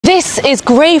This is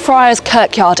Greyfriars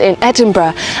Kirkyard in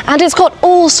Edinburgh, and it's got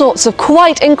all sorts of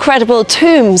quite incredible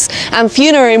tombs and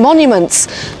funerary monuments.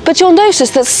 But you'll notice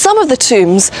that some of the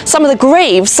tombs, some of the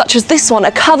graves, such as this one,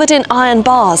 are covered in iron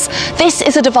bars. This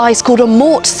is a device called a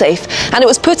mort safe, and it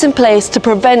was put in place to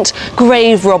prevent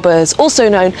grave robbers, also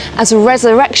known as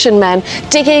resurrection men,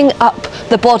 digging up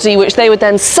the body, which they would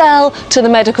then sell to the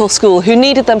medical school who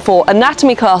needed them for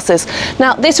anatomy classes.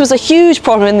 Now, this was a huge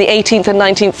problem in the 18th and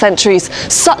 19th centuries.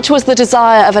 Such was the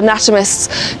desire of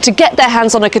anatomists to get their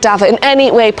hands on a cadaver in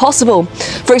any way possible.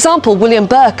 For example, William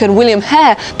Burke and William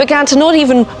Hare began to not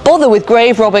even bother with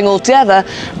grave robbing altogether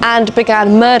and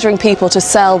began murdering people to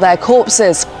sell their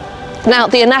corpses. Now,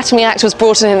 the Anatomy Act was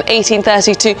brought in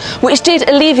 1832, which did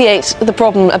alleviate the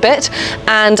problem a bit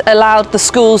and allowed the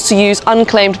schools to use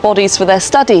unclaimed bodies for their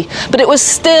study. But it was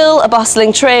still a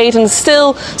bustling trade and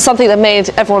still something that made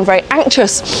everyone very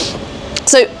anxious.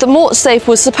 So the mort safe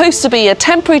was supposed to be a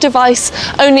temporary device,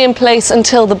 only in place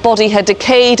until the body had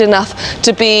decayed enough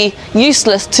to be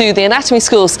useless to the anatomy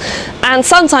schools. And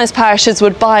sometimes parishes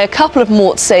would buy a couple of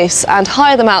mort safes and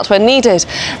hire them out when needed.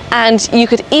 And you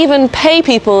could even pay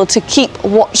people to keep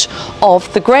watch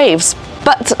of the graves.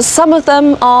 But some of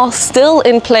them are still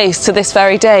in place to this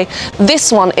very day.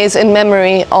 This one is in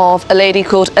memory of a lady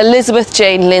called Elizabeth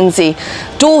Jane Lindsay,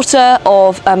 daughter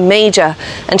of a major,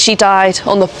 and she died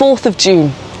on the 4th of June,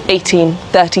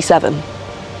 1837.